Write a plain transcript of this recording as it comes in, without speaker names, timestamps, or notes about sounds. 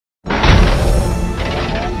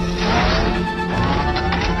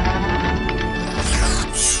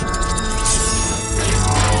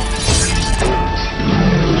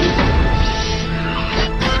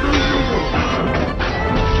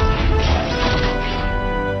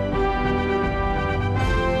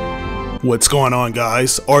What's going on,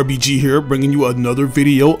 guys? RBG here, bringing you another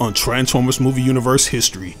video on Transformers movie universe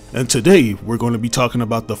history. And today we're going to be talking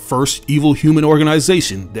about the first evil human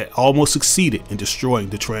organization that almost succeeded in destroying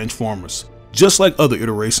the Transformers. Just like other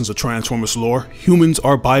iterations of Transformers lore, humans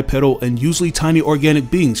are bipedal and usually tiny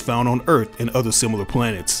organic beings found on Earth and other similar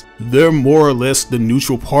planets. They're more or less the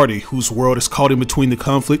neutral party whose world is caught in between the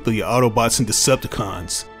conflict of the Autobots and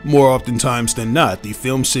Decepticons. More oftentimes than not, the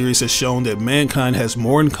film series has shown that mankind has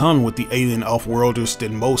more in common with the alien off-worlders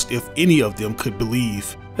than most, if any of them, could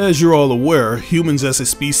believe. As you're all aware, humans as a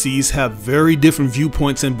species have very different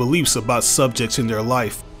viewpoints and beliefs about subjects in their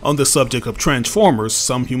life. On the subject of Transformers,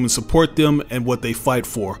 some humans support them and what they fight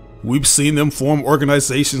for. We've seen them form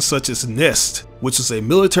organizations such as NEST, which is a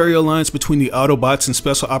military alliance between the Autobots and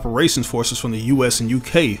Special Operations Forces from the US and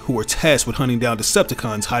UK who were tasked with hunting down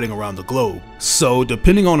Decepticons hiding around the globe. So,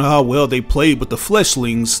 depending on how well they played with the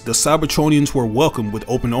Fleshlings, the Cybertronians were welcomed with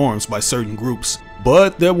open arms by certain groups.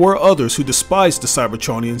 But there were others who despised the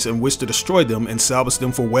Cybertronians and wished to destroy them and salvage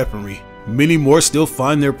them for weaponry. Many more still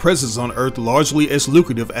find their presence on Earth largely as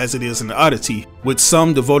lucrative as it is an oddity, with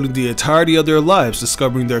some devoting the entirety of their lives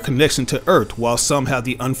discovering their connection to Earth, while some have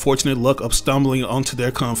the unfortunate luck of stumbling onto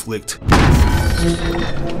their conflict.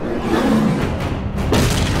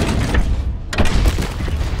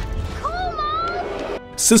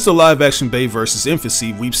 Since the live-action Bayverse's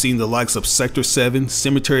infancy, we've seen the likes of Sector 7,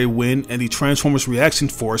 Cemetary Wind, and the Transformers Reaction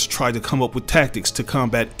Force try to come up with tactics to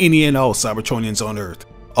combat any and all Cybertronians on Earth.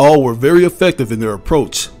 All were very effective in their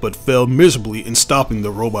approach, but failed miserably in stopping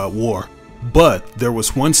the robot war. But there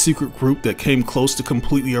was one secret group that came close to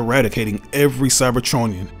completely eradicating every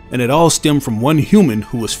Cybertronian, and it all stemmed from one human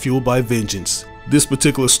who was fueled by vengeance. This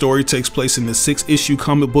particular story takes place in the 6-issue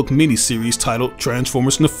comic book miniseries titled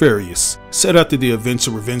Transformers Nefarious. Set after the events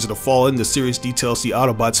of Revenge of the Fallen, the series details the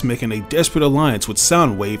Autobots making a desperate alliance with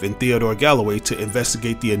Soundwave and Theodore Galloway to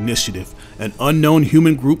investigate the Initiative, an unknown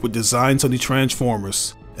human group with designs on the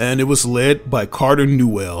Transformers. And it was led by Carter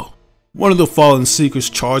Newell. One of the fallen seekers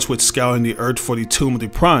charged with scouring the Earth for the Tomb of the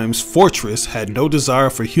Primes, Fortress, had no desire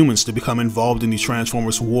for humans to become involved in the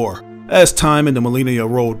Transformers war. As time and the millennia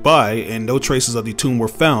rolled by and no traces of the tomb were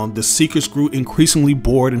found, the Seekers grew increasingly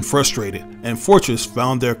bored and frustrated, and Fortress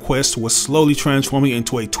found their quest was slowly transforming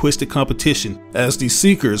into a twisted competition as the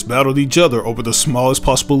Seekers battled each other over the smallest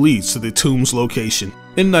possible leads to the tomb's location.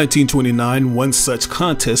 In 1929, one such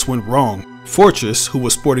contest went wrong. Fortress, who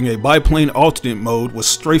was sporting a biplane alternate mode, was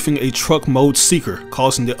strafing a truck mode Seeker,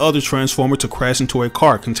 causing the other Transformer to crash into a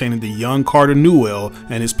car containing the young Carter Newell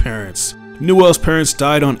and his parents. Newell's parents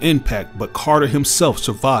died on impact, but Carter himself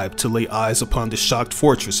survived to lay eyes upon the shocked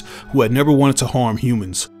Fortress, who had never wanted to harm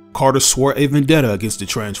humans. Carter swore a vendetta against the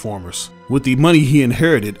Transformers. With the money he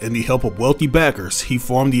inherited and the help of wealthy backers, he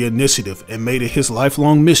formed the Initiative and made it his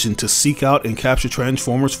lifelong mission to seek out and capture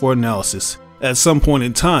Transformers for analysis. At some point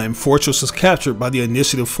in time, Fortress was captured by the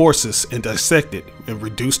Initiative forces and dissected and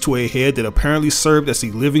reduced to a head that apparently served as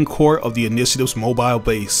the living core of the Initiative's mobile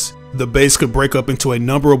base. The base could break up into a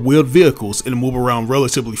number of wheeled vehicles and move around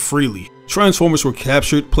relatively freely. Transformers were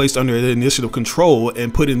captured, placed under the Initiative control,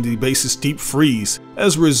 and put in the base's deep freeze.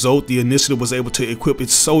 As a result, the Initiative was able to equip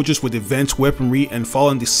its soldiers with advanced weaponry and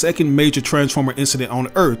following the second major Transformer incident on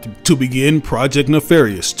Earth to begin Project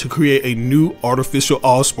Nefarious to create a new artificial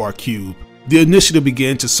Allspark cube. The Initiative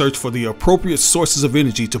began to search for the appropriate sources of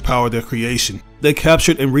energy to power their creation. They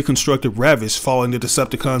captured and reconstructed Ravage following the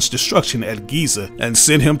Decepticons' destruction at Giza and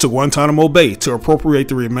sent him to Guantanamo Bay to appropriate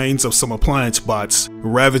the remains of some appliance bots.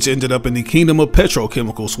 Ravage ended up in the Kingdom of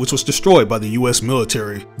Petrochemicals, which was destroyed by the US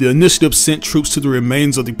military. The Initiative sent troops to the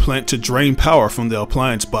remains of the plant to drain power from the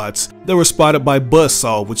appliance bots. They were spotted by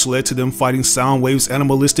Buzzsaw, which led to them fighting Soundwave's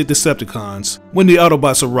animalistic Decepticons. When the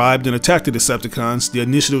Autobots arrived and attacked the Decepticons, the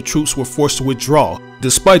Initiative troops were forced to withdraw.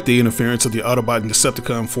 Despite the interference of the Autobot and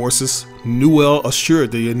Decepticon forces, Newell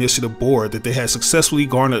assured the Initiative board that they had successfully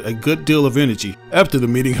garnered a good deal of energy. After the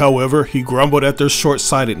meeting, however, he grumbled at their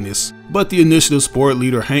short-sightedness. But the Initiative's board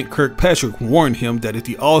leader Hank Kirkpatrick warned him that if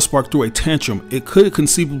the Allspark threw a tantrum, it could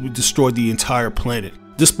conceivably destroy the entire planet.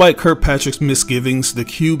 Despite Kirkpatrick's misgivings, the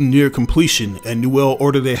cube neared completion, and Newell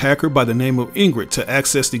ordered a hacker by the name of Ingrid to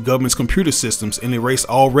access the government's computer systems and erase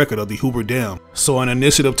all record of the Hoover Dam, so an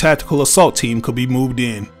Initiative tactical assault team could be moved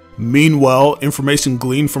in. Meanwhile, information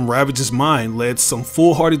gleaned from Ravage's mind led some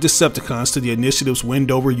foolhardy Decepticons to the Initiative's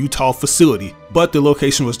Wendover, Utah facility, but the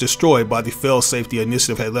location was destroyed by the failsafe the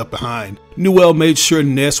Initiative had left behind. Newell made sure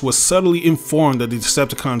Ness was subtly informed of the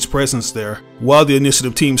Decepticons' presence there. While the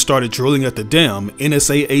Initiative team started drilling at the dam,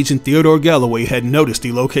 NSA agent Theodore Galloway had noticed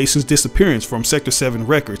the location's disappearance from Sector 7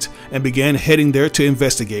 records and began heading there to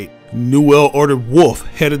investigate. Newell ordered Wolf,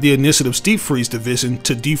 head of the Initiative's Deep Freeze division,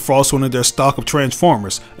 to defrost one of their stock of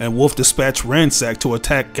Transformers, and Wolf dispatched Ransack to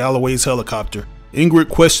attack Galloway's helicopter. Ingrid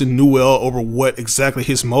questioned Newell over what exactly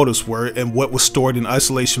his motives were and what was stored in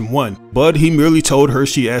Isolation 1, but he merely told her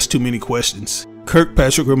she asked too many questions.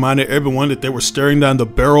 Kirkpatrick reminded everyone that they were staring down the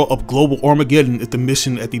barrel of global Armageddon if the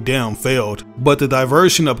mission at the dam failed, but the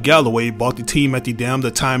diversion of Galloway bought the team at the dam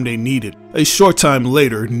the time they needed. A short time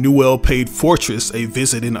later, Newell paid Fortress a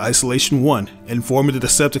visit in Isolation 1, informing the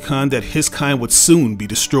Decepticon that his kind would soon be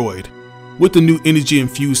destroyed. With the new energy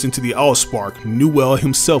infused into the Allspark, Newell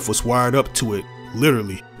himself was wired up to it.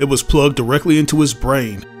 Literally, it was plugged directly into his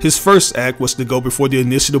brain. His first act was to go before the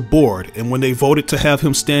Initiative board, and when they voted to have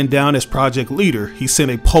him stand down as project leader, he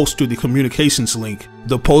sent a post through the communications link.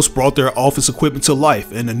 The post brought their office equipment to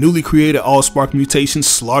life, and the newly created Allspark mutation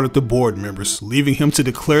slaughtered the board members, leaving him to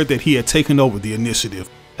declare that he had taken over the Initiative.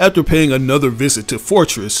 After paying another visit to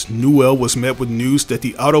Fortress, Newell was met with news that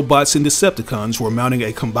the Autobots and Decepticons were mounting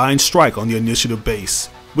a combined strike on the Initiative base.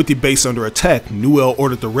 With the base under attack, Newell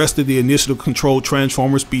ordered the rest of the Initiative-controlled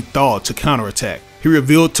Transformers be thawed to counterattack. He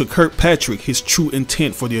revealed to Kirkpatrick his true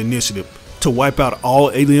intent for the Initiative, to wipe out all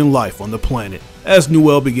alien life on the planet. As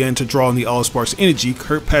Newell began to draw on the Allspark's energy,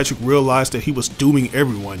 Kirkpatrick realized that he was dooming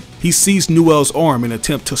everyone. He seized Newell's arm in an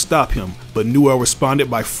attempt to stop him, but Newell responded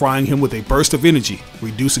by frying him with a burst of energy,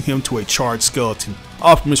 reducing him to a charred skeleton.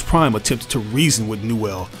 Optimus Prime attempted to reason with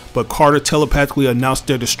Newell, but Carter telepathically announced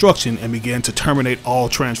their destruction and began to terminate all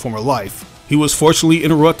Transformer life. He was fortunately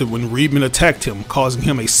interrupted when Reedman attacked him, causing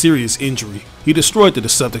him a serious injury. He destroyed the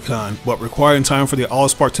Decepticon, but requiring time for the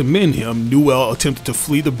Allspark to mend him, Newell attempted to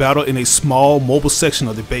flee the battle in a small, mobile section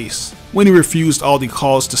of the base. When he refused all the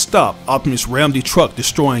calls to stop, Optimus rammed the truck,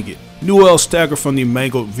 destroying it. Newell staggered from the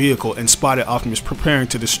mangled vehicle and spotted Optimus preparing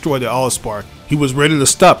to destroy the Allspark. He was ready to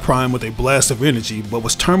stop Prime with a blast of energy, but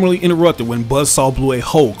was terminally interrupted when Buzzsaw blew a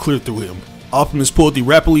hole clear through him. Optimus pulled the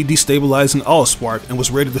rapidly destabilizing Allspark and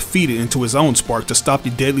was ready to feed it into his own spark to stop the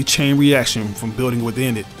deadly chain reaction from building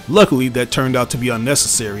within it. Luckily, that turned out to be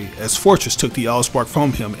unnecessary, as Fortress took the Allspark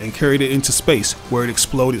from him and carried it into space, where it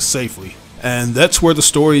exploded safely. And that's where the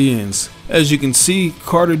story ends. As you can see,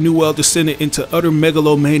 Carter Newell descended into utter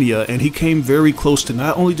megalomania, and he came very close to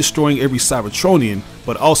not only destroying every Cybertronian,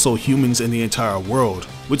 but also humans in the entire world.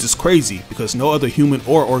 Which is crazy, because no other human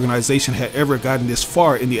or organization had ever gotten this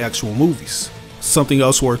far in the actual movies. Something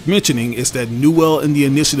else worth mentioning is that Newell and the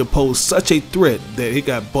Initiative posed such a threat that it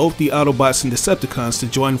got both the Autobots and Decepticons to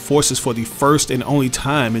join forces for the first and only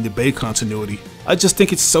time in the Bay continuity. I just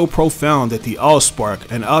think it's so profound that the Allspark,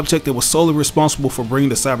 an object that was solely responsible for bringing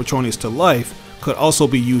the Cybertronians to life, could also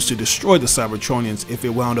be used to destroy the Cybertronians if it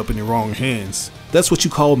wound up in the wrong hands. That's what you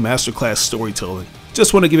call masterclass storytelling.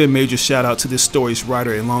 Just want to give a major shout out to this story's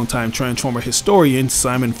writer and longtime Transformer historian,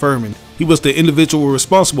 Simon Furman. He was the individual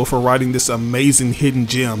responsible for writing this amazing hidden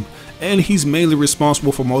gem, and he's mainly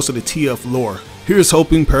responsible for most of the TF lore. Here's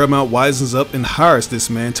hoping Paramount wisens up and hires this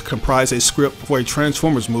man to comprise a script for a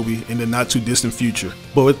Transformers movie in the not too distant future.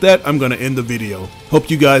 But with that, I'm going to end the video. Hope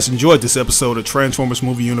you guys enjoyed this episode of Transformers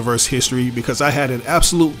Movie Universe History, because I had an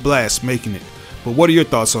absolute blast making it. But what are your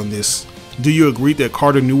thoughts on this? Do you agree that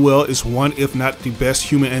Carter Newell is one, if not the best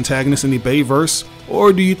human antagonist in the Bayverse?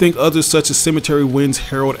 Or do you think others such as Cemetary Wind's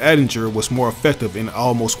Harold Attinger was more effective in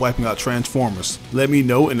almost wiping out Transformers? Let me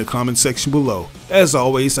know in the comment section below. As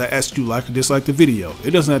always, I ask you to like or dislike the video.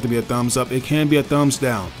 It doesn't have to be a thumbs up, it can be a thumbs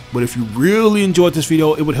down. But if you really enjoyed this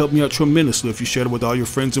video, it would help me out tremendously if you shared it with all your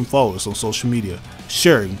friends and followers on social media.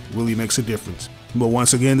 Sharing really makes a difference. But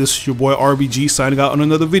once again, this is your boy RBG signing out on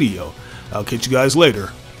another video. I'll catch you guys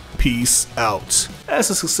later. Peace out.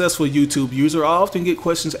 As a successful YouTube user, I often get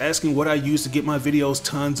questions asking what I use to get my videos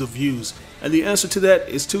tons of views. And the answer to that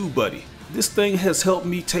is TubeBuddy. This thing has helped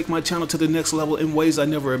me take my channel to the next level in ways I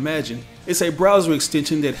never imagined. It's a browser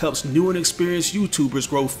extension that helps new and experienced YouTubers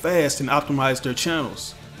grow fast and optimize their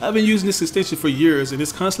channels. I've been using this extension for years, and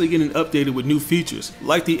it's constantly getting updated with new features,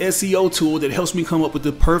 like the SEO tool that helps me come up with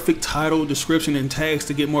the perfect title, description, and tags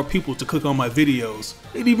to get more people to click on my videos.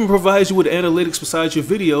 It even provides you with analytics beside your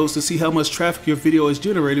videos to see how much traffic your video is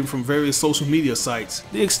generating from various social media sites.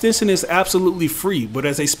 The extension is absolutely free, but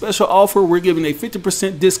as a special offer, we're giving a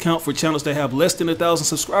 50% discount for channels that have less than 1,000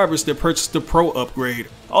 subscribers that purchase the Pro upgrade.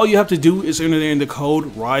 All you have to do is enter in the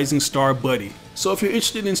code RisingStarBuddy. So if you're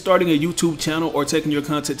interested in starting a YouTube channel or taking your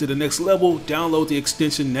content to the next level, download the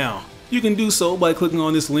extension now. You can do so by clicking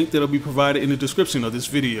on this link that will be provided in the description of this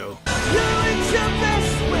video.